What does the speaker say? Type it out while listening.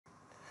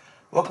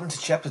Welcome to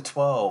Chapter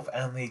 12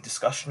 and the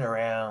discussion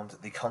around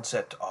the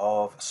concept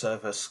of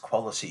service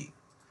quality.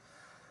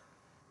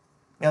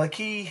 Now, the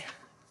key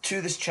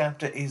to this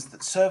chapter is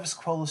that service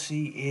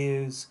quality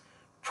is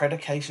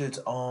predicated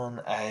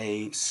on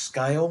a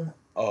scale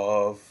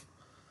of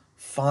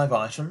 5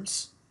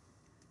 items.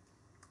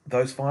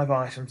 Those 5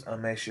 items are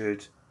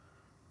measured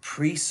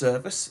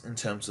pre-service in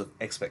terms of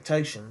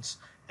expectations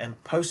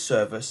and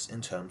post-service in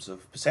terms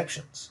of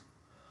perceptions,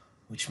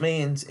 which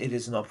means it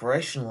is an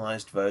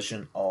operationalized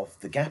version of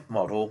the gap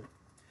model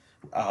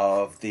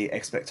of the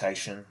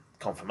expectation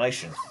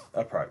confirmation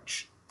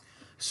approach.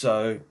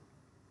 So,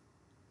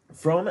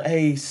 from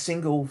a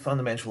single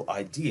fundamental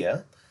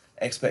idea,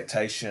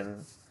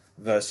 expectation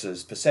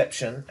versus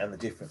perception, and the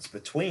difference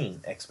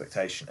between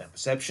expectation and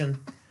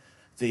perception,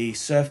 the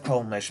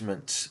SERVQUAL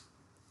measurement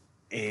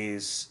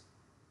is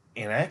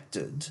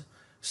enacted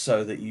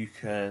so that you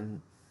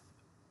can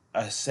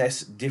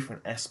assess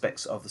different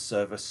aspects of the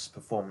service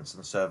performance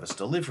and the service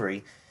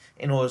delivery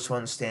in order to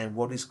understand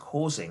what is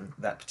causing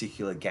that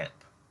particular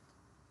gap.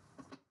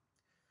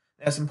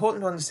 Now, it's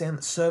important to understand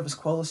that service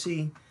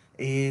quality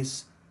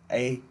is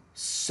a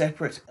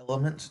separate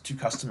element to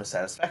customer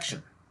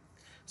satisfaction.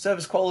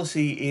 Service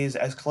quality is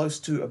as close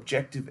to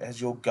objective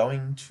as you're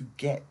going to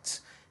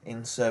get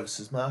in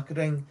services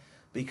marketing,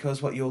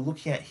 because what you're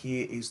looking at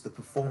here is the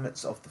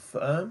performance of the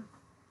firm.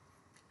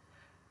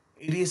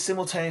 It is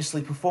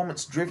simultaneously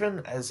performance driven,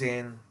 as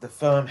in the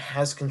firm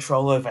has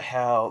control over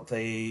how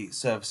the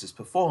service is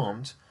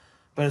performed,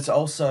 but it's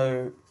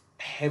also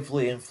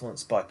heavily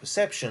influenced by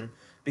perception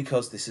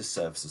because this is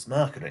services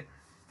marketing.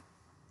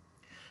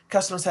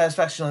 Customer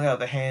satisfaction, on the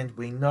other hand,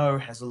 we know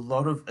has a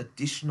lot of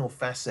additional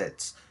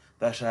facets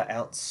that are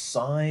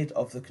outside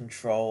of the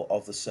control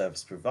of the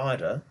service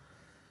provider.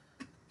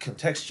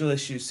 Contextual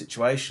issues,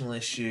 situational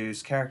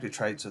issues, character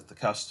traits of the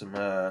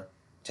customer,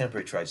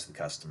 temporary traits of the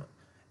customer.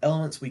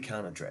 Elements we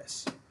can't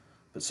address.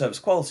 But service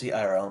quality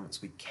are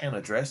elements we can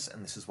address,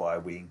 and this is why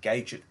we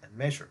engage it and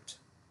measure it.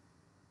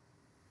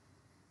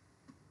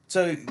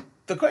 So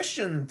the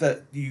question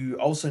that you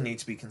also need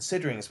to be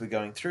considering as we're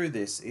going through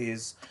this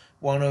is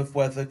one of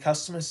whether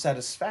customer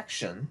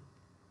satisfaction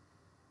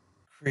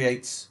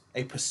creates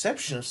a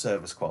perception of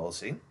service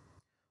quality,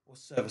 or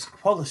service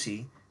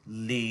quality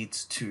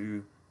leads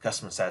to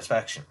customer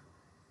satisfaction.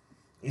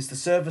 Is the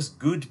service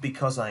good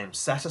because I am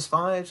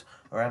satisfied,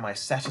 or am I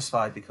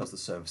satisfied because the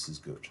service is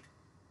good?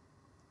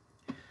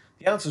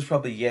 The answer is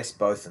probably yes,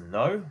 both, and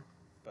no,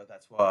 but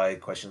that's why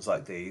questions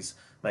like these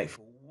make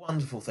for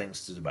wonderful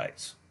things to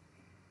debate.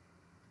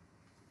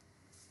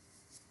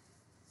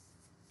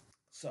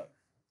 So,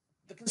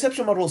 the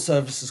conceptual model of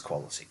services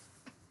quality.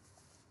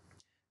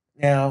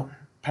 Now,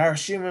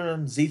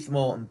 Paraschimen,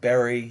 Zethamel, and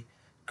Berry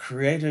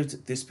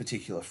created this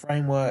particular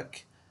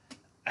framework,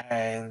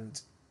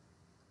 and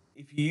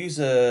if you use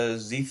a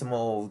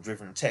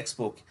Zethamel-driven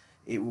textbook,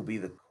 it will be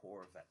the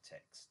core of that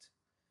text.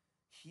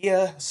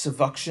 Here,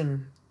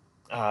 Savuktian,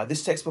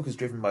 this textbook is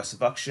driven by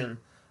Savuktian.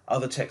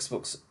 Other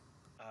textbooks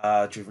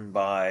are driven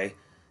by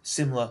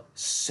similar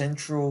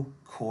central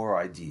core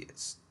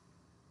ideas.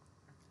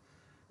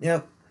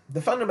 Now,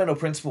 the fundamental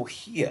principle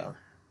here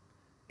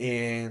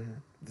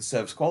in the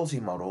service quality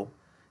model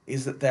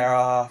is that there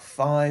are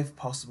 5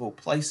 possible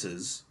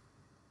places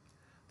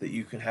that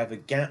you can have a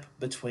gap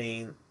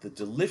between the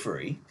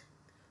delivery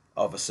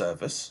of a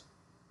service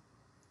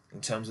in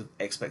terms of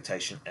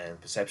expectation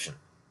and perception.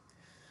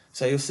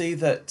 So you'll see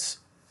that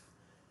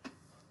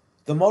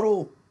the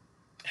model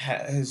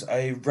has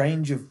a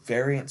range of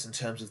variants in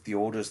terms of the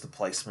orders, the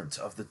placement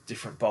of the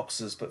different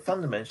boxes, but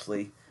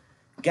fundamentally,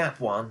 gap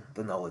 1,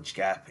 the knowledge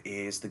gap,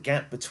 is the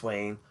gap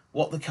between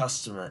what the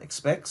customer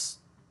expects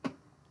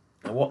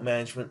and what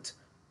management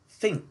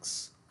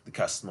thinks the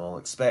customer will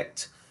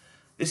expect.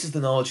 This is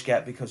the knowledge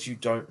gap because you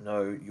don't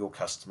know your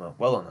customer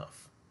well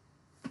enough.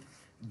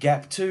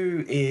 Gap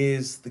 2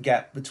 is the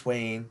gap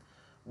between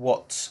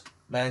what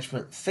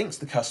management thinks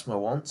the customer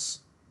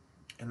wants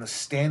and the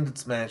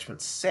standards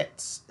management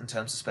sets in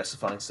terms of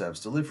specifying service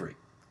delivery.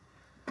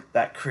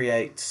 That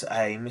creates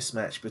a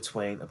mismatch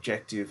between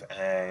objective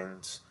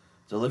and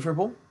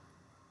deliverable.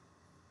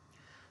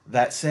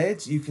 That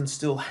said, you can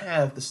still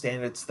have the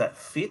standards that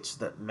fit,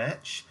 that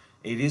match.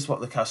 It is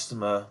what the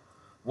customer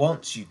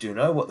wants. You do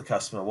know what the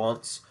customer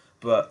wants,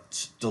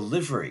 but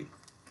delivery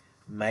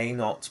may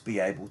not be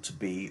able to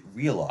be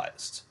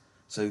realized.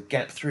 So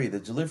gap 3, the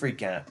delivery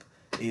gap,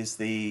 is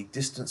the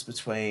distance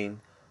between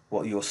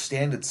what your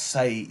standards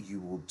say you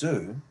will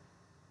do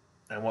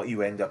and what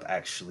you end up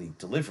actually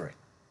delivering.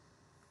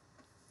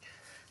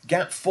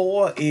 Gap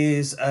 4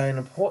 is an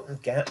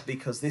important gap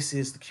because this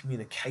is the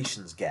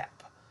communications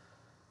gap.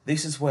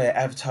 This is where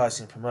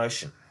advertising and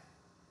promotion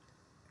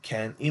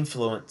can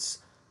influence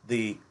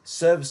the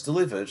service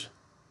delivered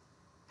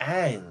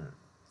and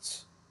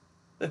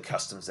the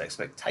customer's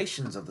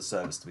expectations of the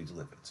service to be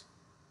delivered.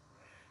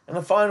 And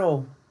the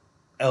final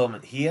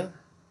element here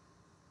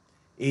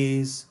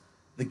is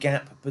the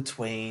gap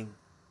between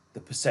the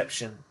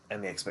perception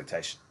and the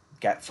expectation,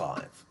 gap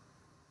 5.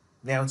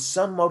 Now, in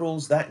some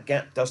models, that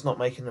gap does not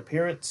make an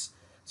appearance.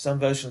 Some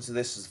versions of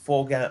this is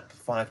 4-gap,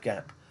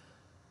 5-gap.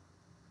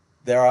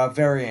 There are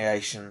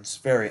variants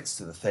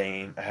to the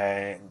theme,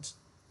 and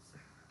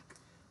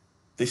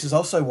this is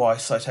also why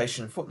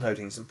citation and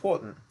footnoting is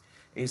important,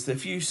 is that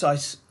if you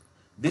cite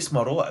this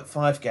model at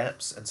 5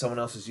 gaps and someone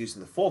else is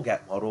using the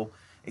 4-gap model,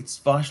 it's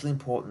vitally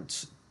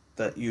important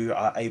that you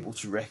are able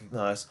to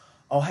recognize,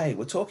 oh hey,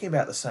 we're talking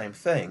about the same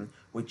thing,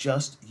 we're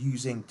just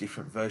using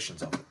different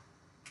versions of it.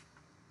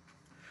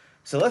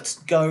 So let's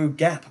go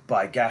gap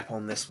by gap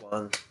on this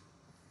one.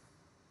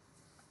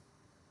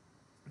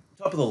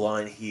 Top of the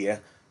line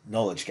here,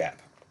 knowledge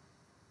gap.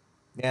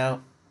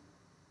 Now,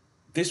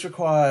 this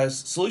requires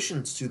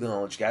solutions to the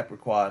knowledge gap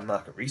require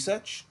market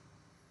research.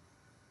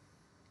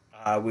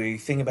 We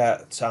think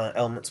about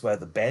elements where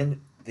the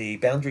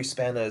boundary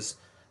spanners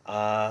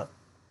are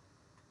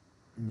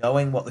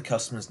knowing what the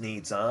customer's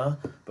needs are,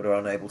 but are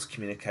unable to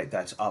communicate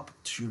that up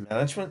to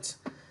management.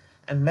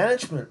 And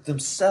management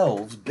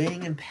themselves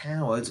being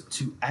empowered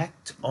to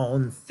act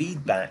on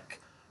feedback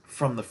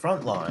from the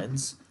front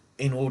lines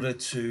in order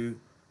to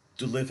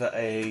deliver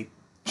a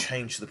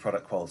change to the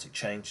product quality,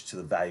 change to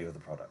the value of the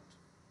product.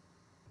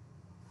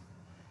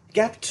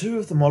 Gap 2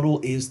 of the model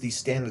is the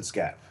standards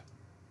gap.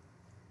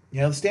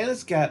 Now, the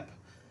standards gap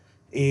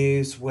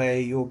is where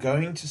you're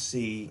going to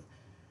see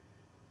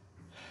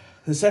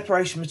the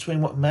separation between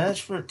what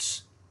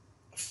management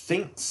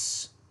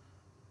thinks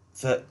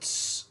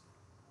that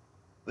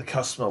the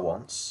customer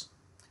wants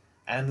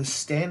and the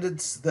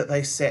standards that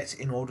they set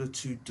in order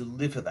to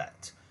deliver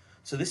that.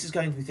 So this is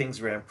going to be things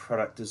around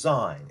product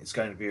design, it's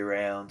going to be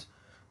around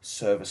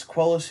service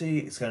quality,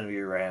 it's going to be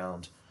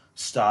around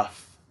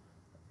staff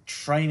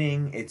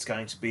training, it's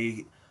going to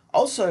be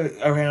also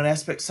around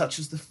aspects such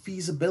as the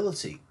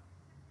feasibility.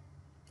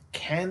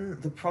 Can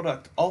the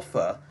product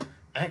offer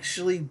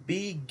actually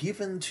be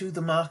given to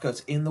the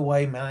market in the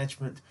way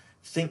management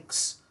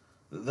thinks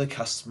that the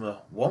customer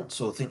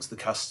wants or thinks the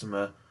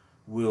customer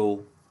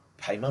will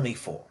pay money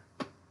for?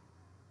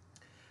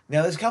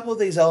 Now, there's a couple of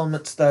these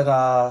elements that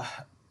are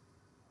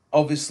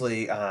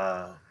obviously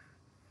going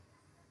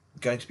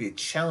to be a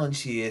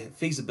challenge here.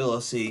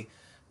 Feasibility,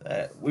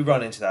 we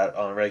run into that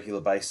on a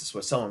regular basis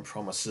where someone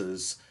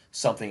promises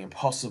something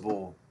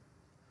impossible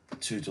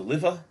to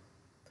deliver.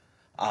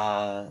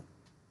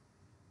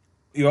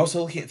 You're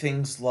also looking at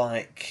things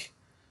like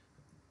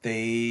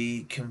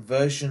the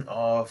conversion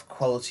of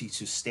quality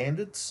to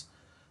standards,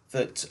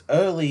 that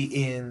early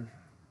in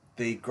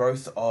the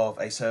growth of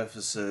a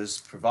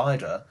services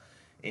provider,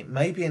 it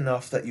may be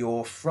enough that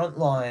your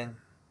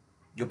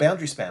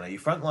boundary spanner,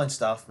 your frontline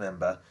staff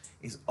member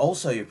is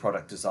also your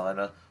product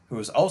designer, who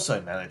is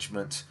also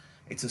management.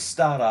 It's a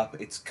startup,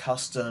 it's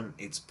custom,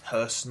 it's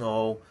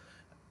personal.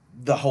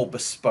 The whole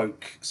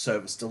bespoke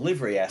service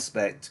delivery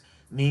aspect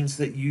means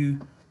that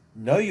you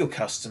know your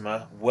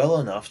customer well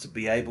enough to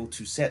be able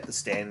to set the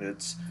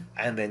standards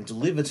and then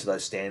deliver to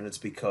those standards,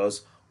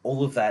 because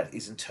all of that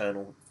is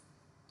internal.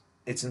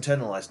 It's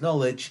internalized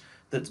knowledge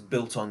that's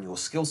built on your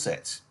skill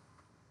set.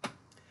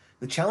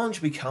 The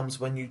challenge becomes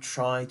when you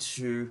try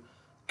to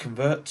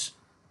convert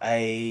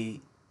a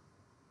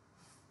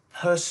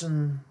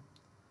person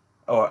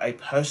or a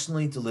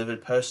personally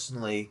delivered,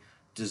 personally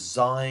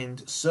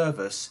designed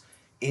service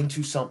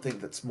into something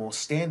that's more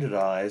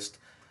standardized.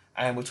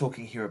 And we're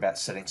talking here about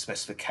setting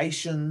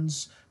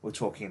specifications, we're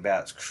talking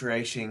about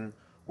creating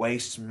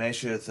ways to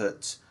measure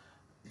that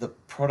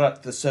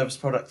the service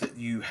product that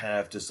you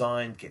have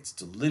designed gets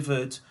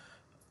delivered.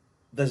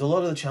 There's a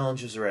lot of the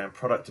challenges around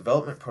product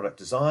development, product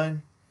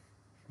design,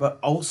 but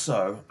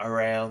also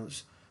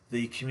around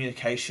the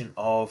communication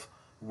of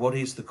what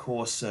is the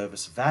core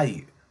service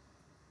value.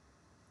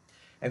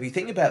 If you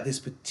think about this,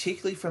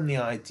 particularly from the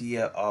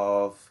idea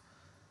of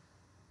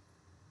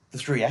the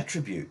 3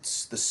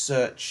 attributes, the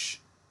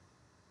search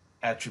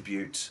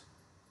attribute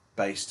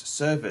based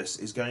service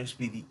is going to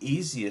be the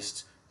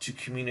easiest to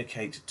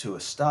communicate to a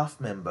staff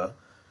member,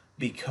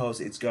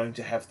 because it's going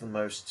to have the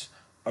most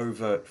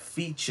overt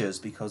features,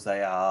 because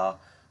they are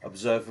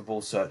observable,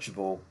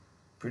 searchable,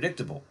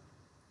 predictable.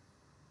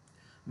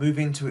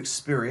 Moving to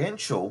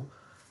experiential,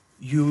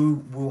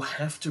 you will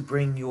have to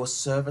bring your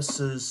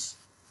services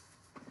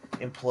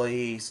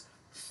employees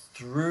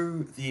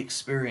through the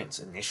experience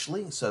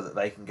initially so that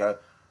they can go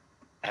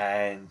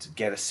and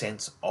get a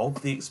sense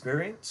of the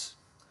experience,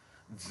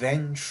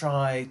 then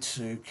try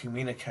to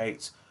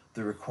communicate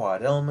the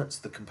required elements,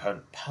 the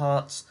component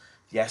parts,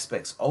 the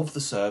aspects of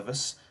the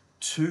service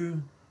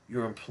to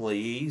your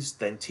employees,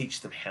 then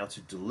teach them how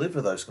to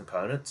deliver those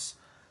components.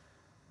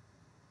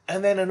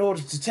 And then in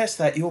order to test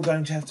that, you're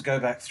going to have to go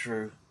back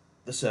through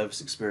the service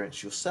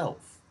experience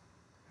yourself,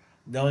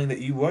 knowing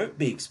that you won't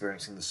be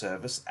experiencing the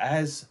service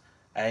as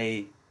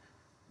a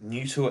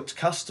new to it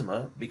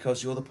customer,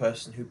 because you're the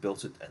person who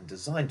built it and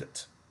designed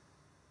it.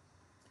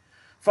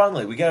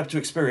 Finally, we get up to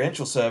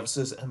experiential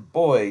services, and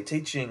boy,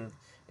 teaching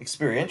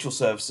experiential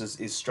services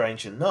is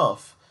strange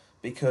enough,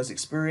 because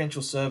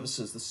experiential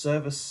services, the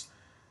service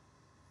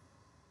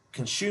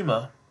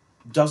consumer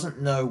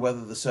doesn't know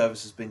whether the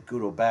service has been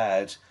good or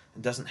bad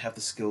and doesn't have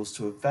the skills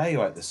to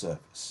evaluate the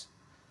service.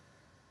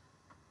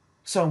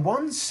 So in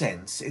one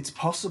sense, it's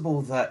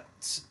possible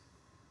that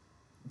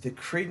the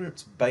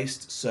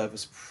credence-based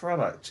service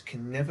product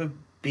can never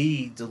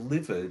be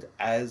delivered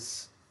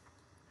as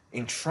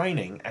in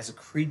training as a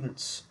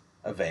credence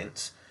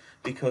event,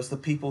 because the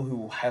people who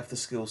will have the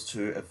skills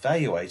to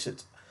evaluate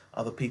it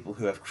are the people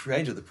who have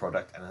created the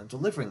product and are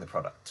delivering the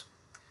product.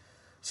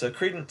 So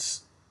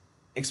credence,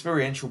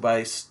 experiential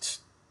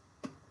based,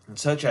 and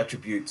search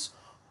attributes,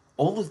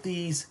 all of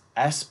these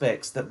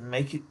aspects that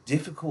make it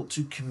difficult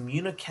to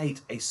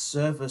communicate a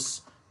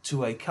service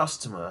to a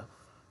customer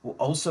will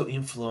also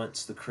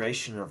influence the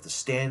creation of the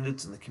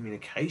standards and the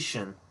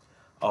communication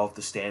of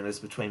the standards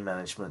between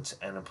management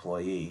and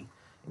employee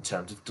in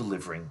terms of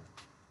delivering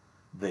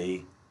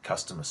the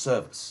customer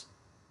service.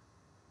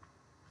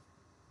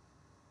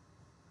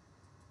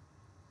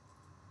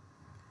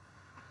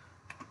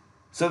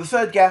 So the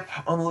third gap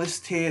on the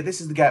list here,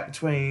 this is the gap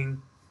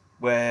between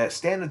where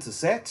standards are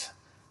set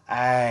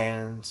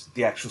and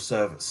the actual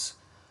service.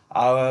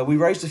 We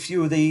raised a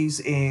few of these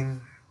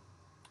in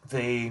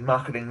the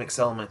marketing mix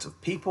element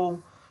of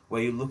people,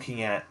 where you're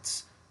looking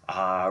at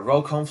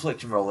role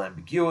conflict and role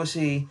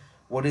ambiguity.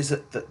 What is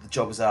it that the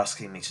job is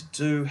asking me to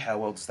do? How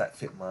well does that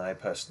fit my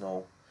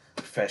personal,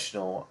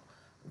 professional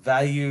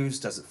values?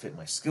 Does it fit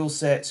my skill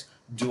set?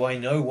 Do I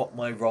know what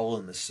my role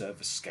in the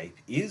service scape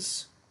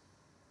is?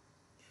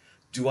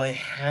 Do I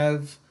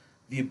have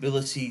the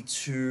ability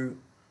to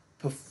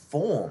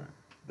perform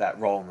that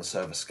role in the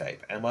service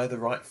scape? Am I the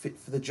right fit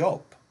for the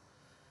job?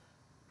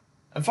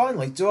 And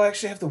finally, do I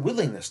actually have the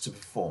willingness to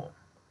perform?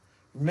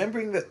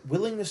 Remembering that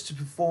willingness to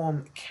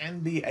perform can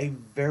be a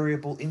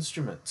variable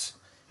instrument.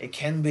 It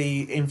can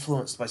be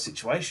influenced by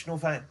situational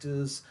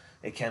factors,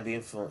 it can be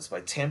influenced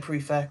by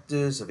temporary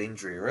factors of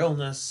injury or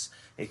illness,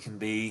 you can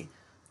be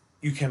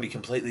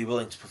completely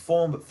willing to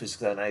perform but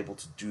physically unable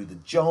to do the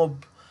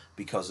job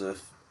because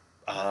of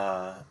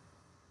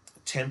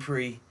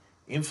temporary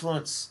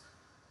influence.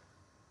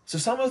 So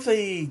some of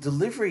the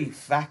delivery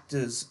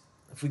factors,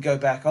 if we go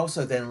back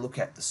also then look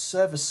at the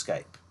service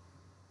scape,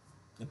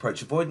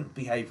 approach avoidant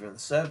behavior in the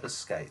service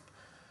scape,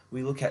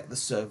 we look at the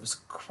service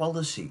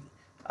quality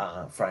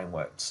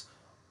frameworks.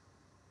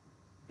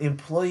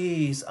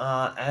 Employees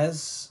are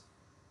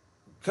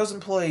because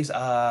employees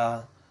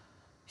are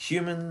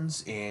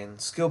humans in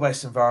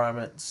skill-based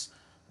environments,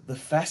 the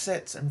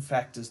facets and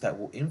factors that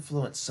will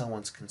influence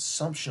someone's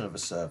consumption of a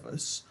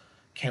service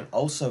can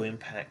also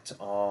impact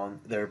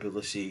on their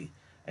ability,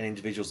 an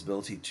individual's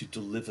ability to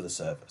deliver the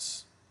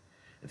service.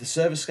 If the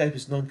service scape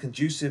is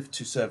non-conducive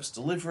to service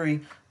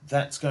delivery,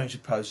 that's going to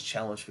pose a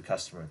challenge for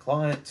customer and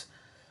client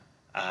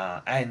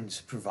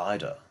and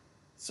provider.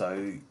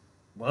 So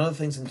one of the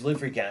things in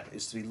Delivery Gap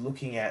is to be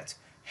looking at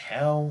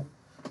how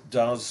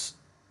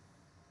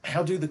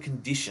do the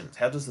conditions,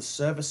 how does the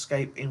service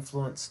scape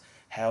influence,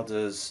 how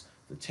does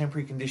the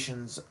temporary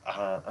conditions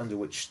under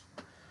which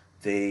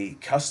the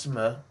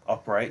customer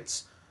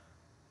operates,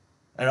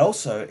 and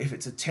also if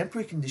it's a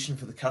temporary condition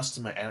for the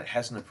customer and it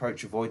has an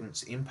approach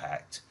avoidance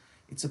impact,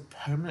 it's a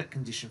permanent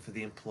condition for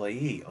the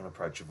employee on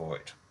approach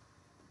avoid.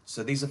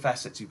 So these are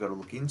facets you've got to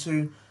look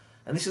into,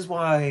 and this is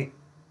why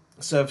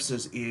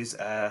services is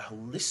a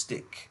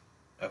holistic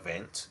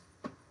event,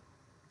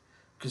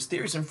 because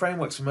theories and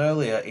frameworks from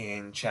earlier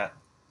in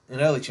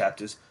early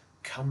chapters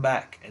come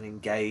back and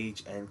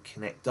engage and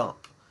connect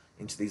up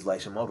into these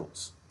later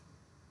models.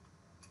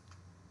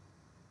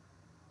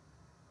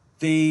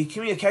 The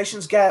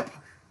communications gap.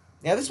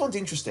 Now this one's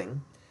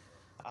interesting,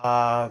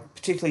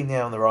 particularly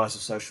now in the rise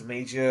of social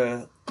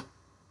media,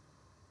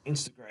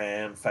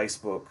 Instagram,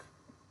 Facebook,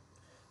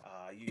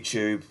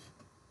 YouTube.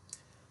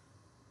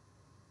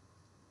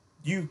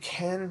 You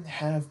can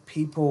have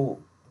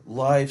people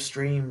live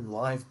stream,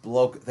 live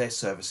blog their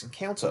service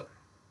encounter.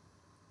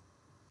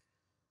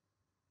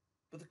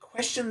 But the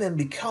question then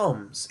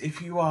becomes,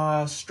 if you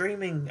are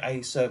streaming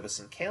a service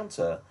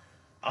encounter,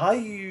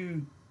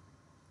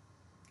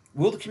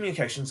 will the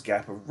communications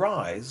gap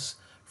arise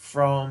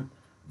from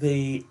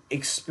the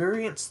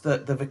experience, the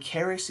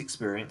vicarious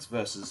experience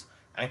versus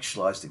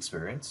actualized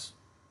experience?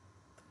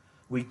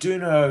 We do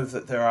know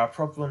that there are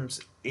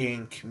problems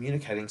in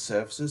communicating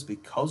services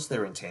because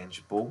they're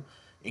intangible,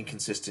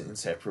 inconsistent,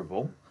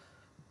 inseparable,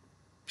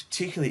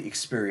 particularly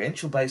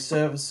experiential based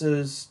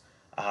services.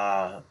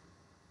 I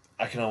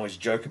can always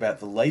joke about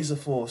the Laser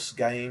Force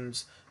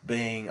games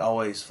being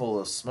always full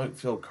of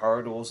smoke-filled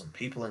corridors and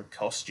people in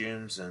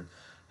costumes and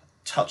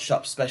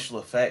touched-up special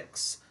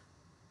effects,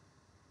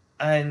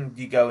 and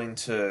you go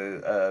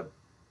into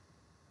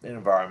an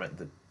environment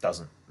that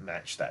doesn't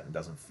match that and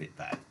doesn't fit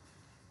that,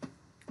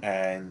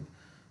 and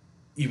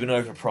you've been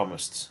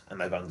overpromised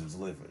and they've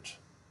underdelivered.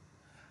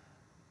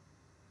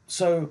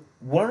 So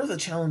one of the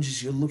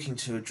challenges you're looking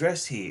to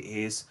address here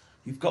is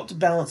you've got to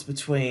balance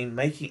between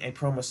making a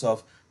promise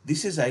of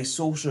this is a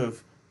sort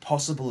of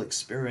possible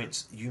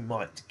experience you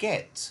might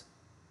get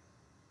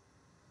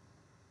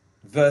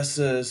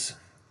versus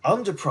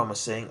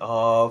under-promising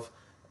of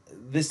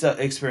this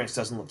experience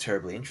doesn't look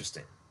terribly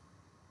interesting.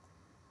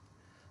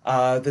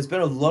 There's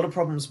been a lot of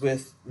problems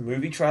with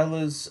movie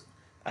trailers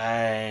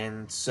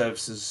and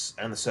services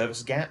and the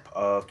service gap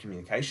of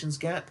communications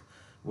gap,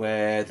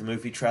 where the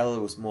movie trailer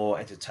was more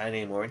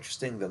entertaining and more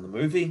interesting than the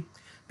movie,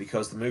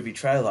 because the movie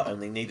trailer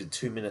only needed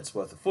 2 minutes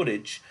worth of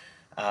footage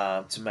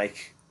to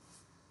make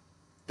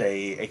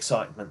the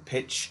excitement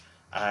pitch,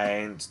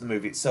 and the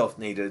movie itself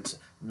needed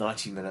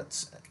 90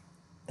 minutes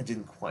and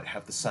didn't quite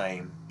have the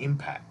same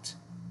impact.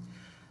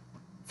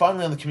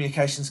 Finally, on the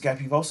communications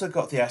gap, you've also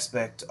got the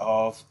aspect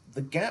of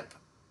the gap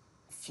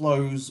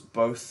flows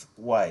both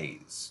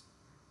ways.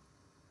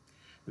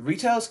 The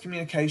retailer's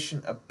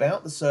communication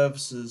about the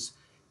services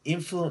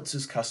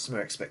influences customer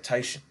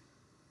expectation,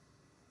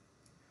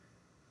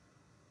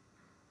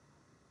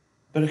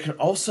 but it can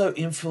also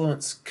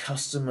influence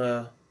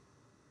the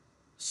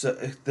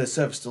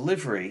service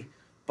delivery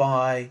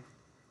by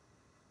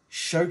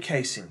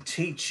showcasing,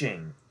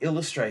 teaching,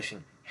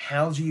 illustrating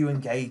how do you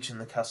engage in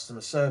the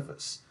customer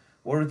service.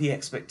 What are the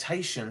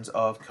expectations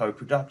of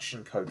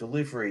co-production,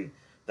 co-delivery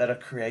that are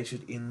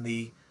created in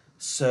the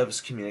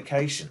service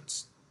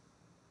communications?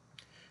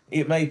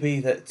 It may be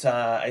that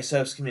a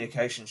service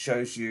communication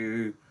shows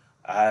you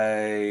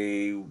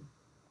a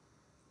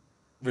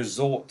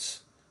resort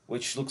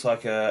which looks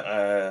like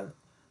a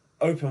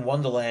open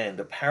wonderland,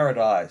 a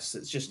paradise.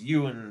 It's just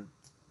you and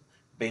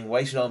being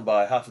waited on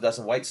by half a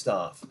dozen wait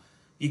staff.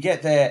 You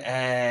get there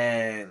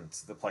and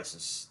the place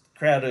is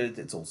crowded.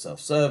 It's all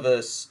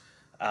self-service.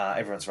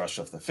 Everyone's rushed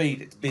off their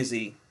feet. It's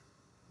busy.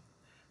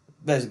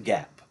 There's a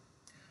gap.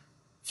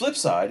 Flip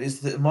side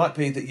is that it might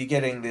be that you're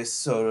getting this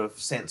sort of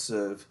sense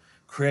of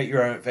create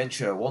your own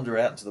adventure, wander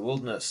out into the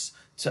wilderness,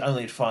 to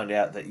only find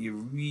out that you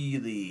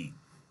really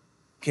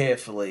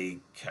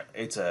carefully,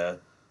 it's a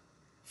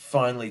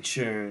finely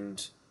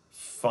tuned,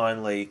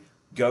 finally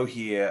go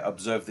here,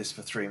 observe this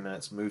for 3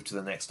 minutes, move to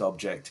the next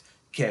object,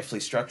 carefully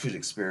structured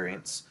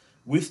experience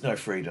with no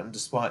freedom,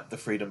 despite the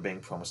freedom being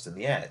promised in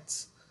the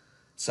ads.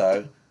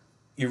 So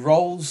your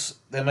roles,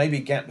 there may be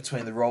a gap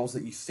between the roles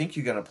that you think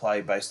you're going to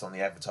play based on the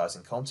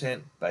advertising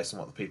content, based on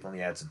what the people in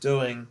the ads are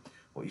doing,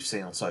 what you've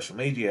seen on social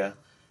media,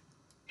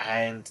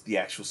 and the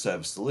actual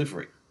service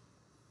delivery.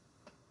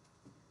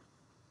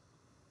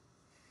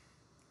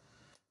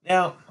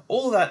 Now,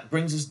 all of that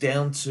brings us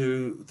down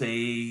to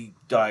the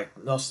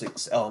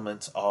diagnostics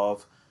element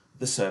of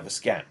the service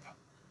gap.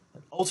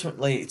 And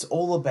ultimately, it's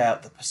all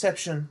about the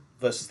perception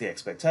versus the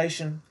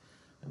expectation.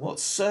 And what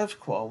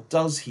ServQual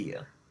does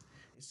here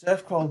is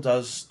ServQual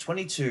does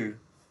 22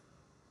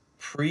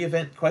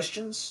 pre-event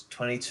questions,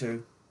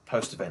 22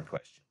 post-event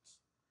questions.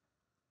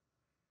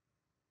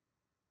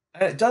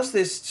 And it does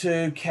this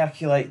to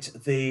calculate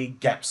the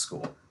gap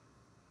score.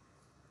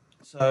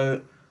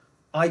 So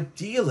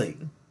ideally,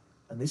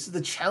 and this is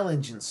the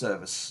challenge in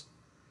service,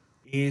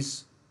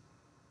 is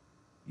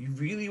you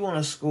really want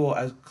to score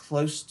as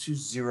close to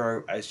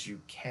 0 as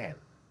you can.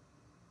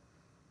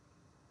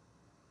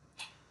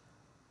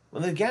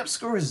 When the gap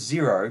score is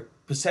 0,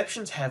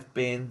 perceptions have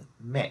been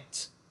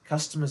met.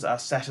 Customers are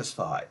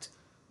satisfied.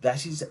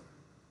 That is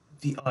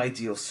the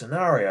ideal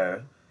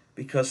scenario,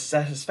 because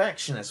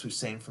satisfaction, as we've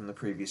seen from the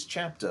previous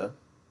chapter,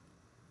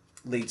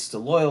 leads to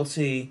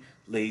loyalty,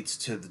 leads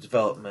to the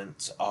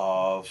development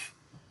of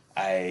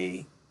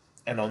an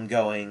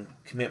ongoing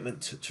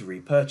commitment to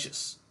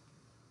repurchase.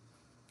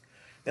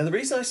 Now, the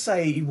reason I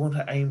say you want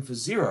to aim for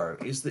 0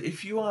 is that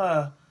if you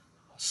are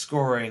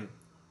scoring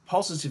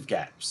positive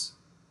gaps,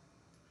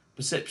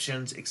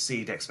 perceptions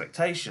exceed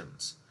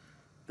expectations,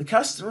 the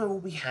customer will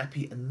be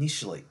happy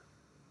initially.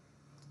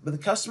 But the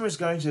customer is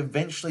going to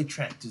eventually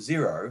track to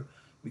 0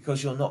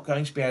 because you're not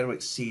going to be able to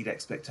exceed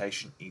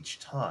expectation each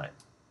time.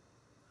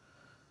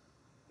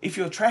 If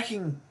you're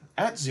tracking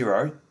at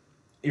 0,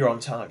 you're on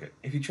target.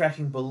 If you're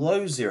tracking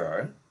below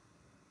 0,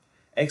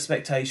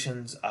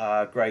 expectations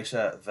are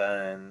greater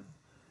than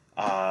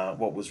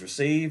what was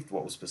received,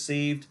 what was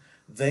perceived,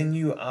 then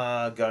you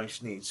are going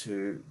to need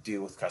to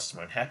deal with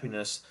customer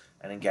unhappiness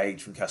and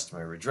engage in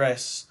customer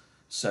redress,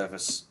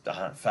 service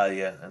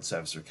failure, and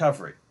service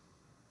recovery.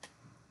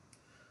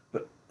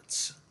 But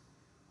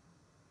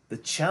the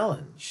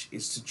challenge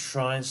is to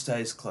try and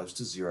stay as close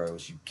to 0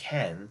 as you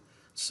can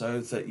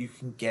so that you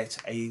can get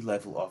a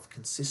level of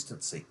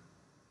consistency.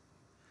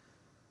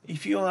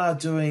 If you are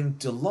doing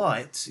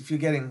delight, if you're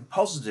getting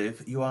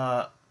positive, you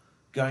are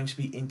going to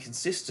be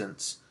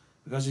inconsistent,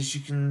 because as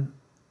you can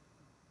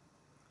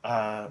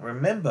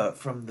remember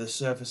from the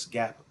service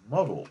gap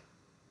model,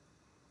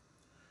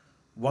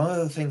 one of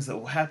the things that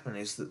will happen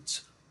is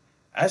that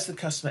as the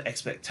customer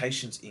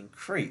expectations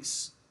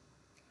increase,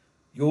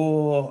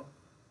 your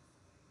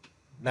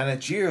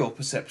managerial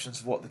perceptions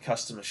of what the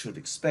customer should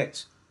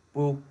expect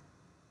will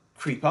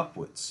creep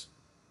upwards.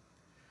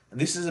 And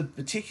this is a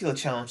particular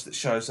challenge that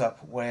shows up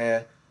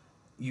where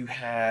you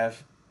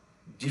have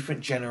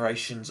different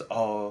generations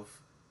of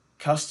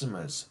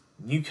customers,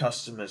 new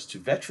customers to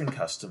veteran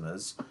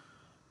customers.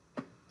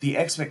 The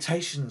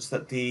expectations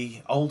that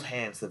the old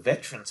hands, the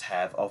veterans,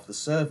 have of the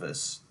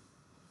service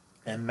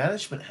and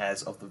management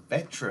has of the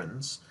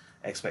veterans'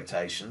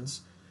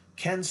 expectations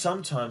can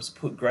sometimes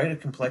put greater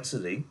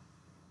complexity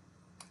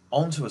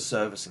onto a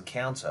service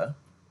encounter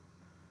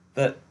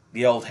that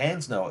The old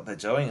hands know what they're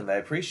doing and they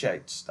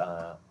appreciate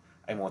a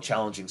more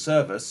challenging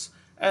service,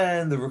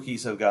 and the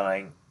rookies are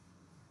going,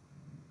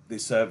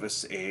 this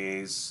service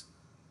is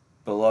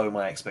below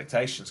my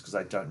expectations because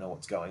I don't know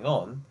what's going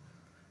on.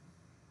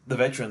 The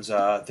veterans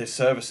are, this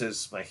service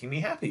is making me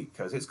happy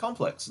because it's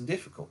complex and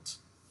difficult.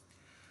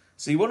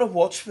 So you want to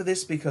watch for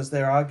this because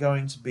there are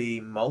going to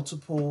be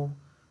multiple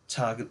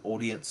target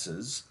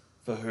audiences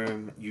for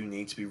whom you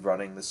need to be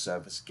running the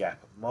service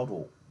gap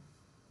model.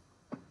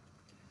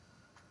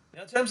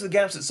 Now, in terms of the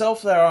gaps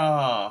itself, there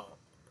are,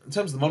 in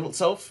terms of the model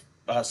itself,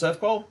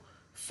 ServQual,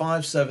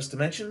 5 service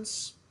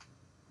dimensions.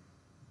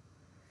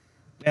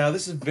 Now,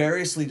 this is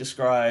variously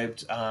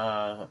described.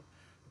 Occasionally,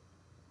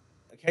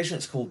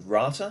 it's called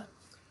RATA,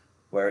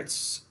 where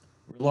it's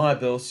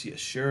reliability,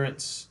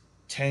 assurance,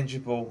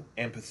 tangible,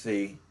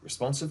 empathy,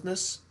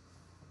 responsiveness.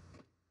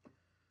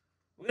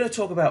 We're going to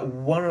talk about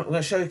one. We're going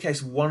to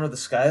showcase one of the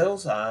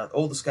scales.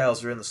 All the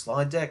scales are in the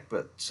slide deck,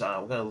 but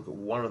we're going to look at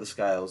one of the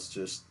scales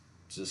just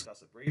to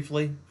discuss it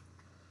briefly.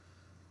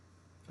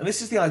 And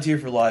this is the idea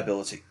of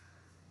reliability.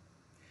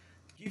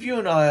 Give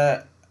you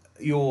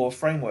your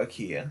framework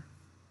here.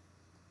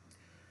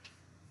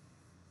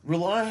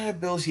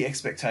 Reliability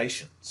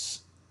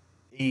expectations,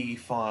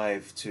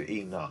 E5 to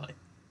E9.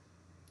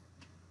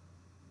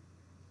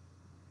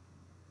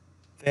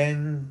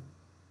 Then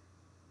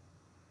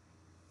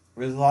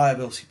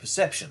reliability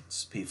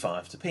perceptions,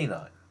 P5 to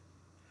P9.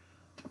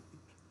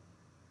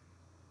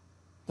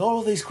 Not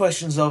all these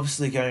questions are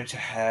obviously going to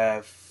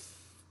have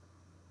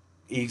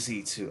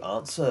easy to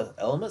answer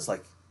elements.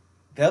 Like,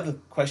 the other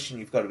question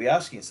you've got to be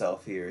asking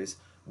yourself here is,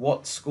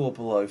 what score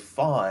below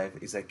 5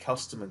 is a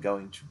customer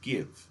going to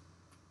give?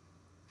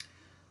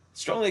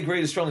 Strongly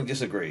agree to strongly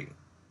disagree.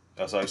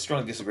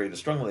 Strongly disagree to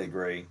strongly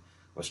agree.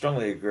 Where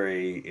strongly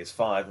agree is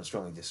 5 and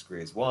strongly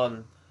disagree is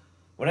 1.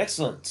 When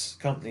excellent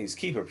companies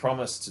keep a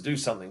promise to do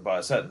something by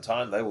a certain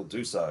time, they will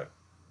do so.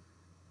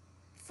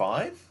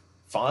 5?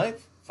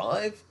 5?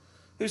 5?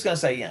 Who's going to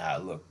say, yeah,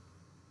 look,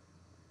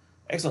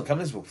 excellent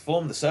companies will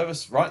perform the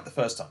service right the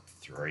first time?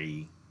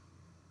 3.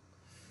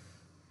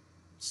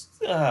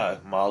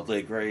 Mildly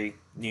agree,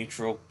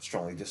 neutral,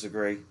 strongly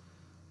disagree.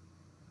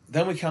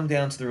 Then we come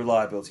down to the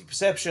reliability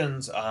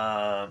perceptions.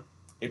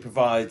 It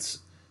provides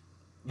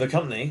the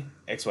company,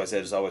 XYZ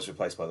is always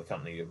replaced by the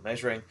company you're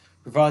measuring,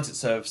 provides its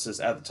services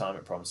at the time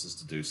it promises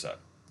to do so.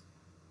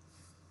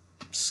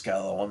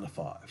 Scale of 1 to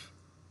 5.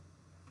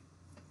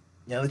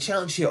 Now, the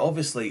challenge here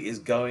obviously is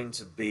going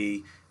to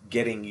be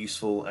getting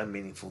useful and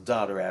meaningful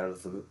data out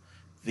of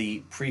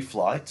the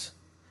pre-flight.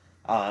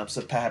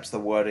 So perhaps the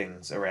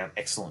wordings around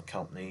excellent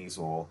companies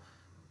or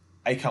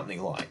a company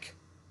like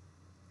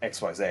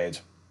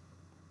XYZ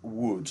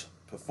would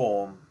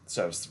perform the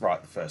service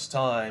right the first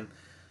time.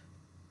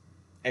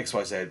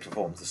 XYZ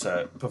performed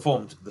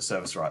the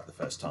service right the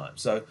first time.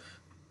 So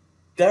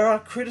there are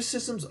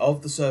criticisms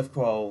of the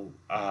ServQual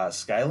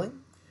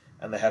scaling,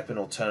 and there have been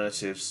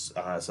alternatives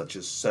such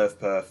as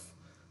ServPerf,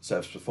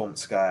 Service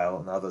Performance Scale,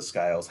 and other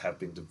scales have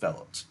been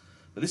developed.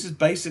 But this is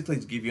basically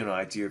to give you an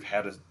idea of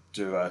how to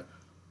do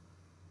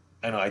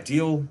an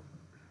ideal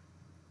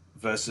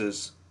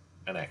versus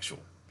an actual.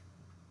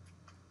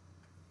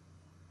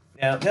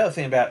 Now, the other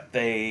thing about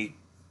the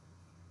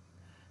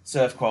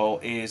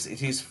ServQual is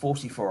it is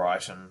 44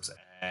 items,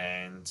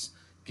 and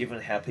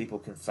given how people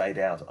can fade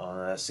out on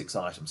a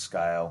 6-item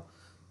scale,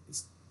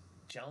 it's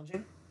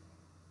challenging.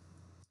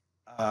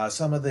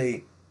 Some of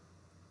the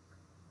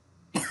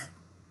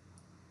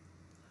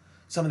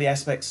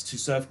aspects to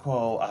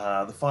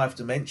ServQual, the 5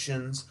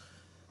 dimensions,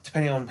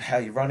 depending on how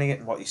you're running it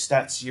and what your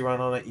stats you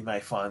run on it, you may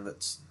find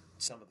that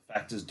some of the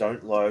factors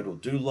don't load or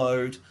do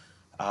load.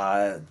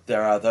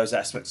 There are those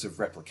aspects of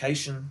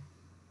replication.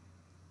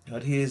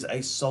 But here's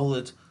a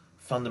solid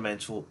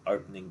fundamental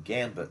opening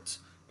gambit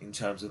in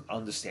terms of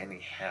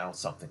understanding how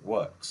something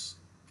works.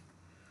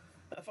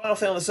 The final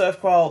thing on the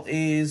ServQual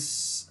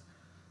is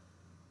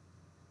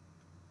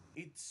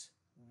it's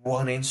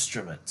one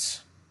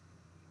instrument.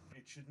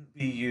 It shouldn't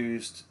be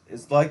used,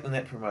 it's like the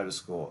Net Promoter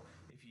Score.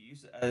 If you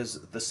use it as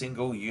the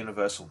single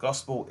universal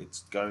gospel,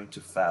 it's going to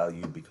fail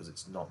you because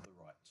it's not the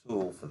right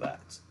tool for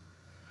that.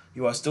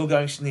 You are still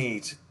going to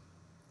need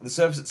the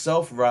service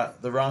itself,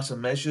 the RATA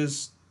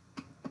measures,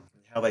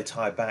 how they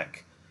tie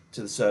back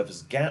to the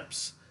service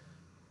gaps.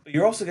 But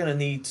you're also going to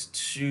need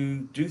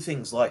to do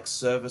things like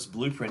service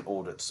blueprint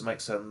audits to make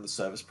certain the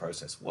service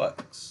process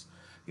works.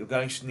 You're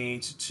going to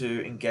need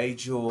to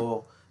engage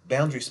your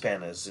boundary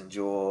spanners and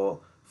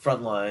your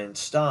frontline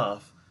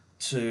staff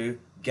to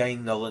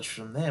gain knowledge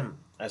from them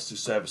as to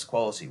service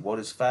quality. What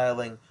is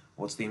failing?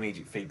 What's the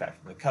immediate feedback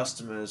from the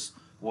customers?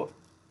 What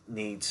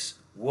needs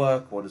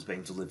work? What is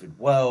being delivered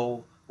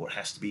well? What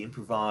has to be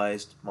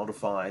improvised,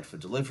 modified for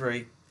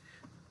delivery?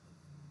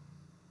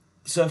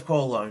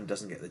 ServQual alone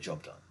doesn't get the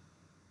job done.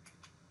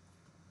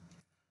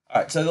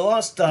 Alright, so the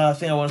last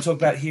thing I want to talk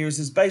about here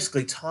is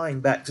basically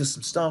tying back to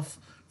some stuff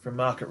from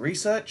market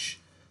research,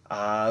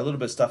 a little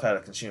bit of stuff out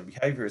of consumer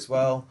behavior as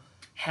well.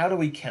 How do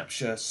we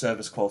capture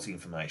service quality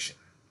information?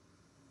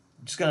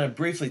 I'm just going to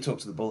briefly talk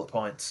to the bullet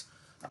points.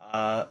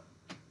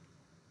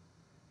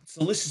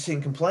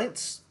 Soliciting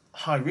complaints,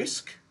 high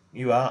risk.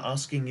 You are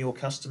asking your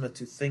customer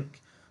to think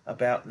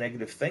about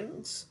negative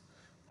things,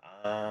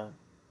 uh,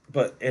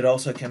 but it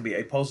also can be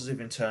a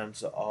positive in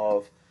terms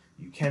of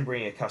you can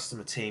bring a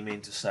customer team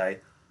in to say,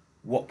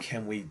 what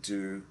can we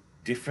do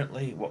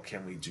differently? What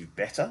can we do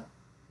better?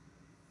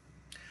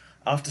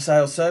 After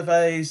sales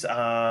surveys,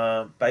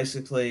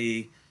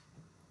 basically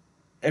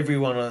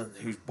everyone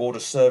who's bought a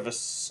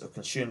service or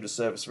consumed a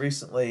service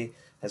recently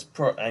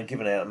and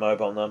given out a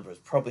mobile number has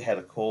probably had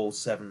a call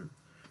 3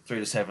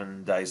 to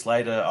 7 days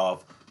later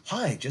of,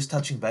 "Hi, just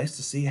touching base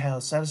to see how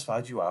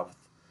satisfied you are with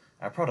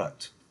our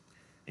product."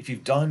 If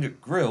you've dined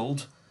at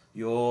Grilled,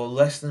 you're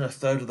less than a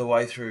third of the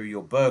way through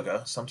your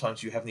burger.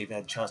 Sometimes you haven't even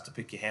had a chance to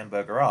pick your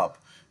hamburger up,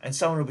 and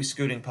someone will be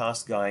scooting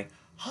past going,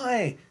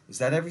 "Hi, is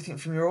that everything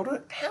from your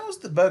order? How's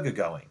the burger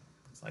going?"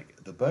 It's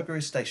like, the burger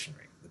is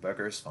stationary. The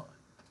burger is fine.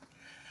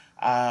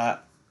 Uh,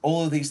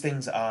 all of these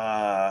things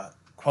are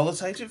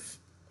qualitative.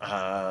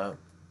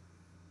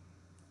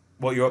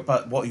 What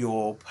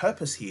your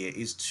purpose here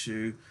is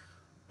to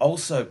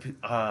also, in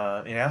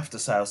after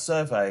sales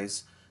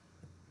surveys,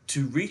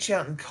 to reach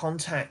out and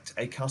contact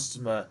a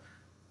customer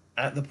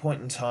at the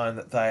point in time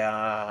that they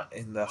are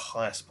in the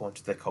highest point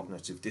of their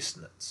cognitive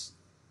dissonance.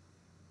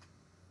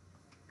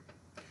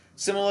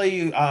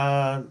 Similarly,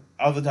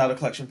 other data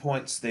collection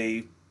points,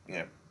 the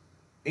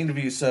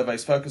interviews,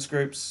 surveys, focus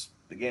groups,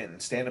 again,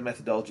 standard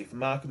methodology for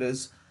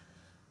marketers.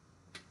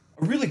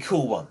 A really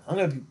cool one. I'm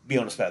going to be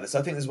honest about this.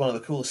 I think this is one of the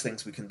coolest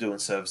things we can do in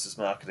services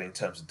marketing in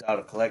terms of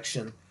data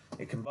collection.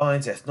 It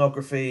combines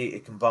ethnography,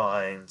 it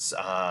combines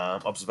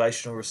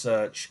observational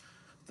research.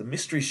 The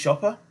mystery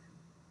shopper,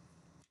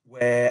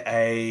 where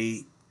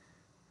a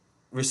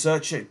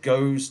researcher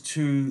goes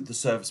to the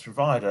service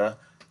provider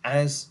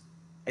as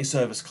a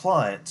service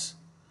client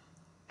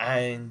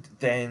and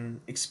then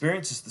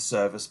experiences the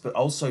service, but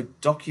also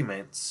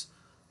documents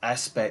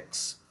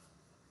aspects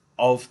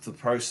of the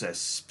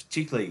process,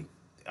 particularly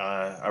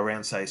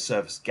around, say,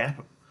 service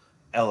gap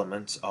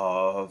element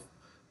of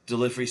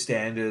delivery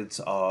standards,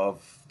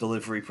 of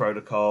delivery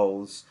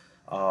protocols,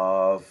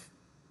 of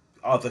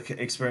other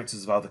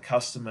experiences of other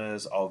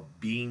customers, of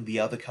being the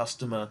other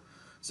customer.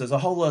 So there's a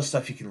whole lot of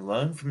stuff you can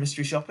learn from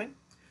mystery shopping.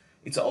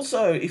 It's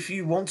also, if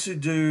you want to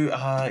do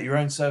your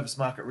own service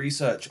market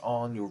research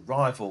on your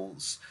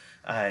rivals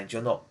and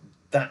you're not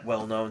that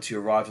well known to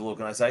your rival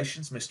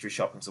organizations, mystery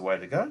shopping's the way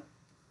to go.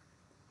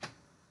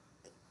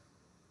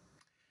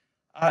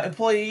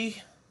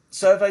 Employee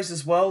surveys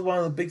as well. One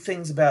of the big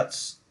things about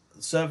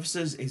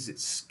services is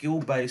it's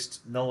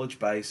skill-based,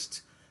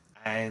 knowledge-based,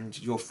 and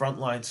your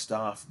frontline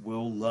staff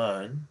will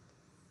learn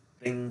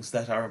things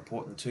that are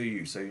important to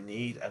you. So you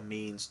need a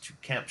means to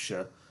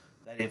capture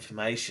that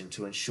information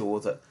to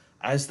ensure that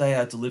as they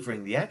are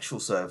delivering the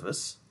actual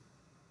service,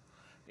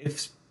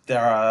 if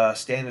there are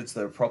standards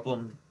that are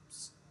problems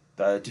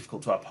that are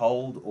difficult to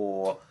uphold,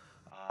 or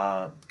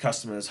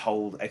customers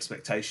hold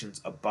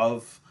expectations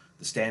above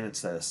the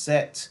standards that are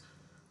set,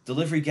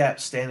 delivery gap,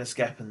 standards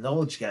gap, and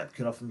knowledge gap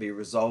can often be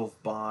resolved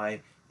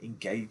by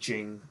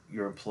engaging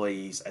your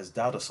employees as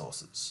data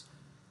sources.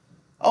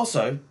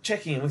 Also,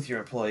 checking in with your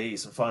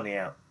employees and finding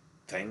out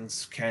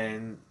things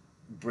can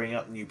bring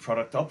up new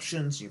product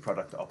options, new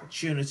product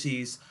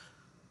opportunities.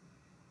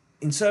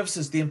 In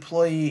services, the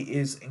employee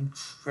is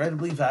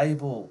incredibly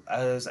valuable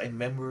as a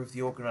member of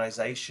the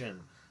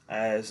organization,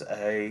 as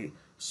a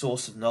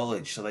source of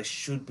knowledge, so they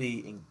should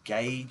be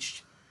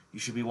engaged. You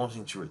should be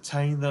wanting to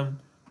retain them,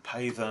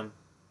 pay them,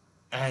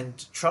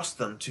 and trust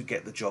them to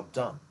get the job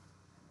done,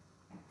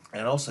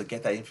 and also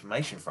get that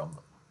information from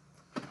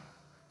them.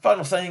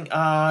 Final thing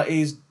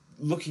is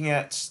looking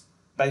at,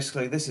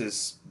 basically, this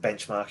is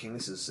benchmarking,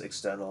 this is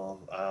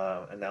external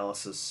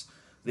analysis,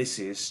 this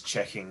is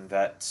checking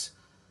that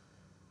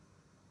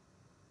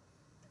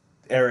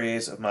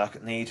areas of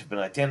market need have been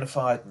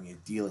identified and you're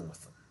dealing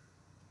with them.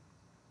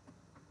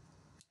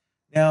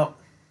 Now,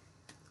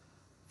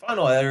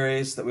 final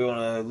areas that we want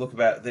to look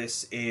about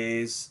this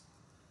is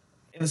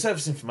in the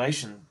service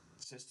information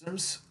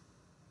systems.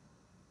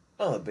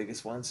 One of the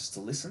biggest ones is to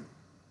listen.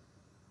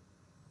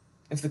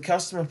 If the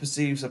customer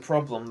perceives a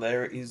problem,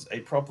 there is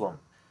a problem,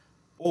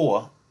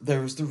 or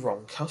there is the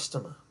wrong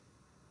customer.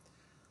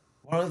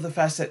 One of the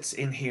facets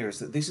in here is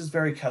that this is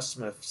very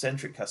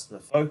customer-centric,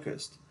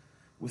 customer-focused,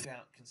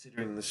 without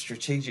considering the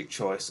strategic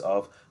choice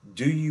of,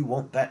 do you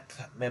want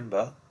that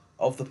member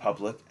of the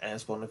public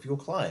as one of your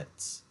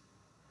clients?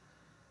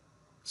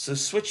 So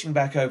switching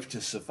back over to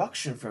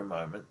Seduction for a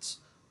moment,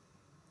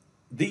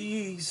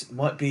 these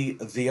might be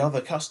the other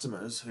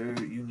customers who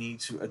you need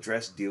to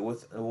address, deal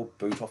with, or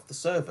boot off the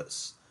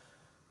service.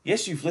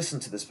 Yes, you've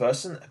listened to this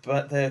person,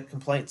 but their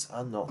complaints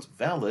are not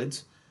valid,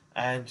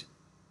 and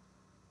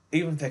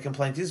even if their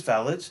complaint is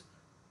valid,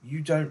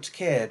 you don't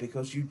care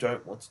because you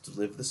don't want to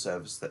deliver the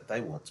service that they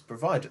want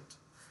provided.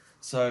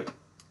 So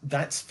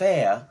that's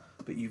fair,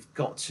 but you've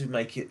got to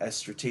make it a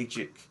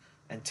strategic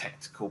and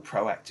tactical,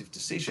 proactive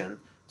decision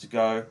to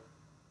go,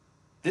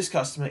 this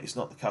customer is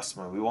not the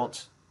customer we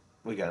want,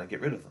 we're going to get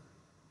rid of them.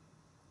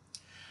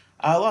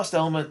 Our last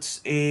element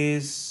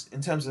is,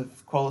 in terms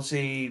of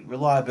quality,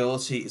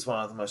 reliability is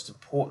one of the most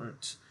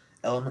important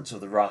elements of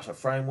the RATA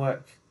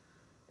framework.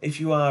 If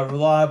you are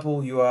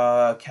reliable, you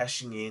are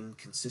cashing in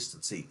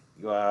consistency.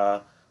 You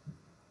are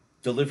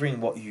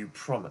delivering what you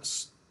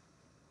promise.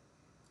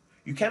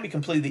 You can be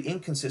completely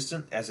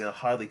inconsistent, as in a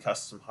highly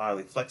custom,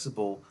 highly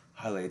flexible,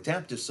 highly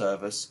adaptive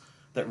service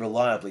that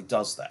reliably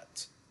does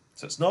that.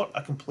 So it's not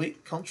a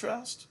complete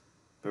contrast,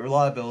 but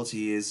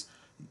reliability is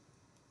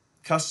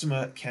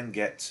customer can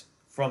get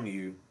from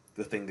you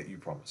the thing that you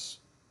promise.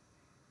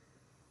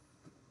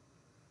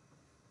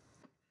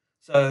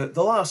 So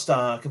the last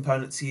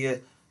components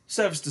here,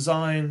 service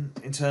design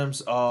in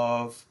terms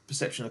of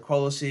perception of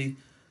quality.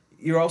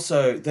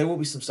 There will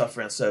be some stuff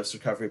around service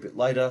recovery a bit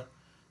later.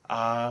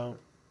 Uh,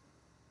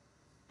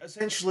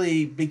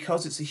 Essentially,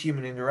 because it's a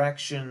human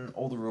interaction,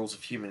 all the rules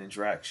of human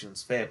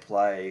interactions, fair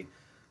play,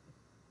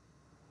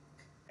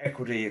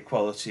 equity,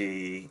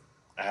 equality,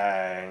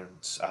 and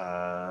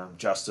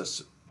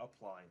justice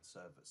apply in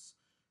service.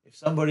 If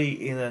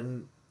somebody in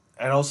an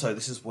and also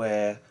this is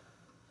where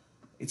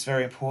it's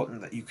very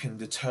important that you can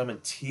determine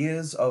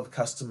tiers of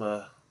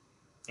customer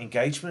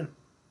engagement,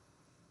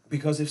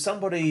 because if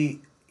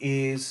somebody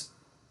is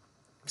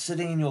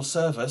sitting in your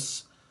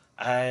service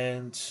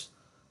and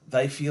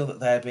they feel that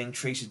they're being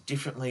treated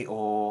differently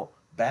or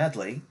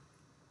badly,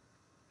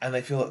 and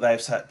they feel that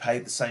they've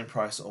paid the same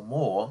price or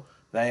more,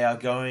 they are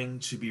going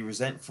to be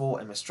resentful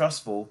and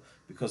mistrustful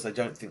because they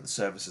don't think the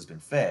service has been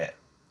fair.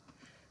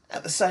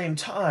 At the same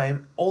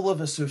time, all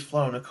of us who've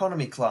flown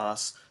economy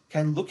class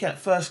can look at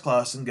first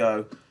class and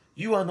go,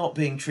 you are not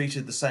being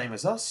treated the same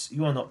as us,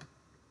 you are not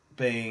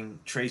being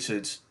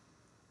treated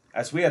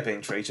as we are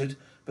being treated,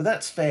 but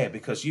that's fair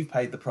because you've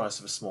paid the price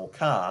of a small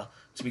car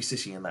to be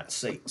sitting in that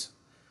seat.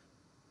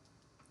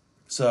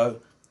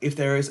 So if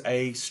there is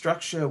a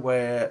structure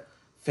where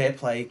fair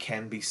play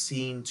can be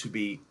seen to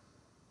be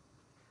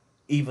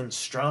even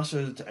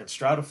strated and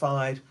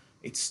stratified,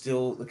 it's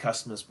still the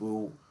customers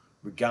will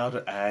regard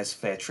it as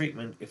fair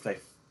treatment if they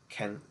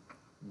can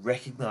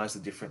recognize the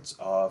difference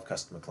of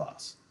customer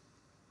class.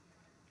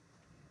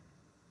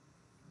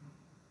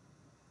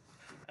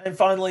 And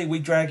finally, we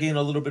drag in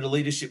a little bit of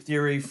leadership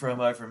theory from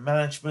over in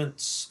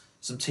management,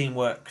 some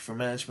teamwork from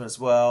management as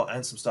well,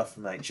 and some stuff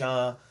from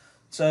HR.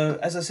 So,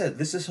 as I said,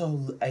 this is a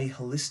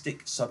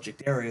holistic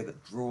subject area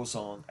that draws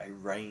on a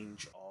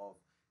range of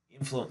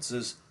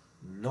influences,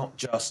 not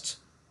just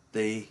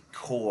the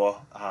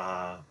core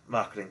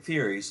marketing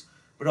theories,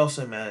 but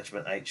also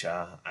management,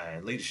 HR,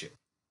 and leadership.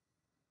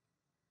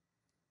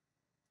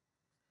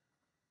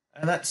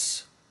 And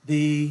that's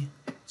the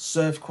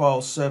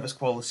ServQual service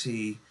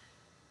quality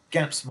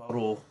GAPS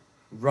model,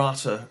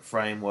 RATA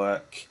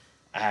framework,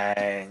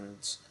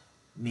 and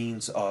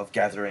means of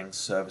gathering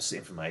service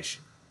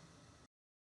information.